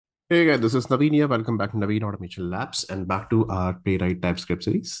Hey guys, this is Naveen here. Welcome back to Naveen Automation Labs and back to our Playwright Typescript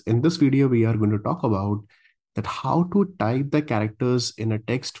series. In this video, we are going to talk about that how to type the characters in a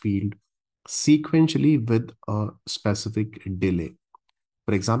text field sequentially with a specific delay.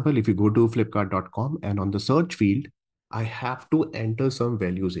 For example, if you go to flipkart.com and on the search field, I have to enter some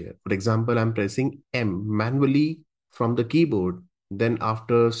values here. For example, I'm pressing M manually from the keyboard. Then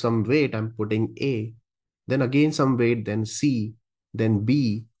after some wait, I'm putting A, then again some wait, then C, then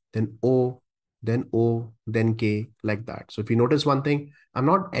B, then O, then K, like that. So if you notice one thing, I'm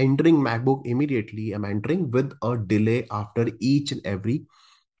not entering MacBook immediately. I'm entering with a delay after each and every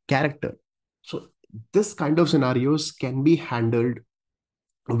character. So this kind of scenarios can be handled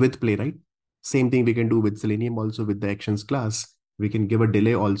with Playwright. Same thing we can do with Selenium also with the actions class. We can give a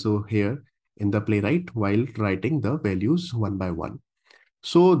delay also here in the Playwright while writing the values one by one.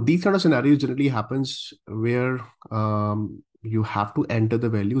 So these kind of scenarios generally happens where you have to enter the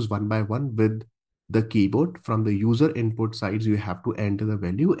values one by one with the keyboard. From the user input sides, you have to enter the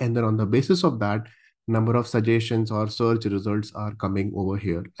value, and then on the basis of that, number of suggestions or search results are coming over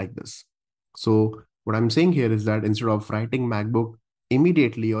here like this. So what I'm saying here is that instead of writing MacBook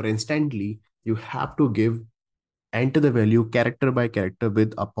immediately or instantly, you have to give enter the value character by character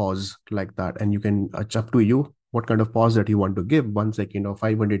with a pause like that, and you can it's up to you what kind of pause that you want to give, 1 second or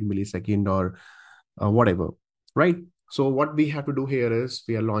 500 millisecond or whatever, right? So what we have to do here is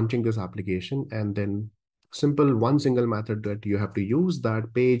we are launching this application, and then simple one single method that you have to use,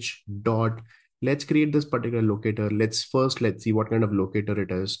 that page dot, let's create this particular locator. Let's see what kind of locator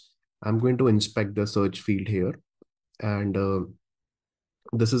it is. I'm going to inspect the search field here, and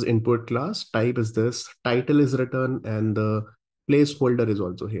this is input class, type is this, title is written, and the placeholder is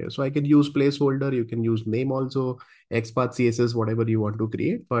also here. So I can use placeholder, you can use name also, XPath, CSS, whatever you want to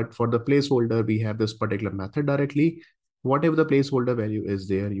create. But for the placeholder, we have this particular method directly. Whatever the placeholder value is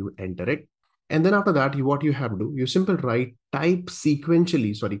there, you enter it. And then after that, what you have to do, you simply write press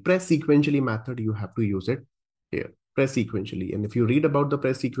sequentially method, you have to use it here, press sequentially. And if you read about the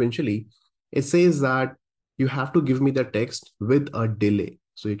press sequentially, it says that you have to give me the text with a delay.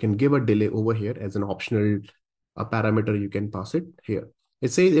 So you can give a delay over here as an optional parameter. You can pass it here.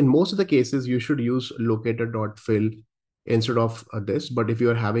 It says in most of the cases, you should use locator.fill instead of this. But if you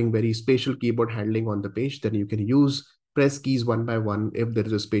are having very spatial keyboard handling on the page, then you can use press keys one by one if there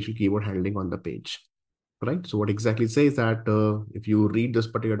is a spatial keyboard handling on the page. Right. So what exactly it says that if you read this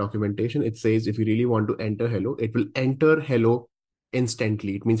particular documentation, it says if you really want to enter hello, it will enter hello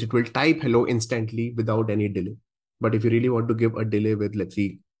instantly. It means it will type hello instantly without any delay. But if you really want to give a delay with, let's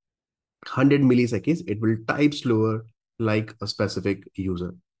see, 100 milliseconds, it will type slower like a specific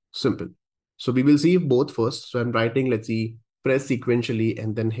user. Simple. So we will see both first. So I'm writing, let's see, press sequentially,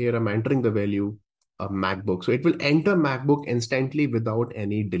 and then here I'm entering the value of MacBook. So it will enter MacBook instantly without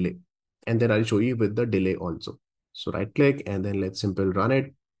any delay. And then I'll show you with the delay also. So right click and then let's simple run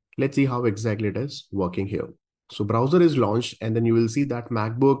it. Let's see how exactly it is working here. So browser is launched, and then you will see that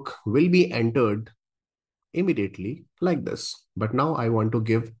MacBook will be entered immediately like this. But now I want to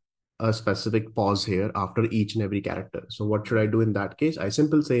give a specific pause here after each and every character. So what should I do in that case? I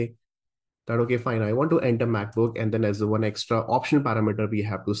simply say that, okay, fine, I want to enter MacBook, and then as the one extra option parameter we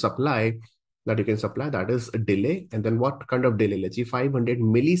have to supply, that you can supply, that is a delay. And then what kind of delay? Let's see, 500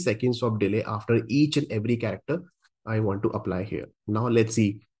 milliseconds of delay after each and every character I want to apply here. Now let's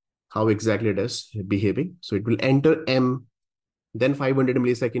see how exactly it is behaving. So it will enter M, then 500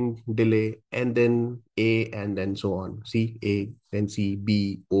 millisecond delay, and then A, and then so on. C, A, then C,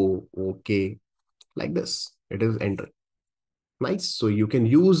 B, O, O, K, like this. It is enter. Nice. So you can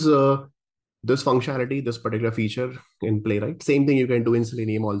use this functionality, this particular feature in Playwright. Same thing you can do in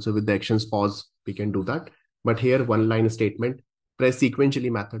Selenium also with the actions pause. We can do that. But here, one line statement, press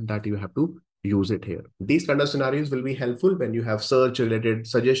sequentially method, that you have to use it here. These kind of scenarios will be helpful when you have search related,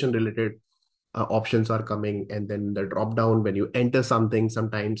 suggestion related options are coming, and then the drop down when you enter something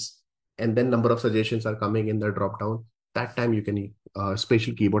sometimes, and then number of suggestions are coming in the drop down. That time you can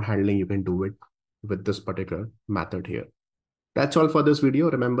spatial keyboard handling, you can do it with this particular method here. That's all for this video.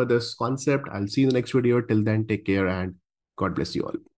 Remember this concept. I'll see you in the next video. Till then, take care and God bless you all.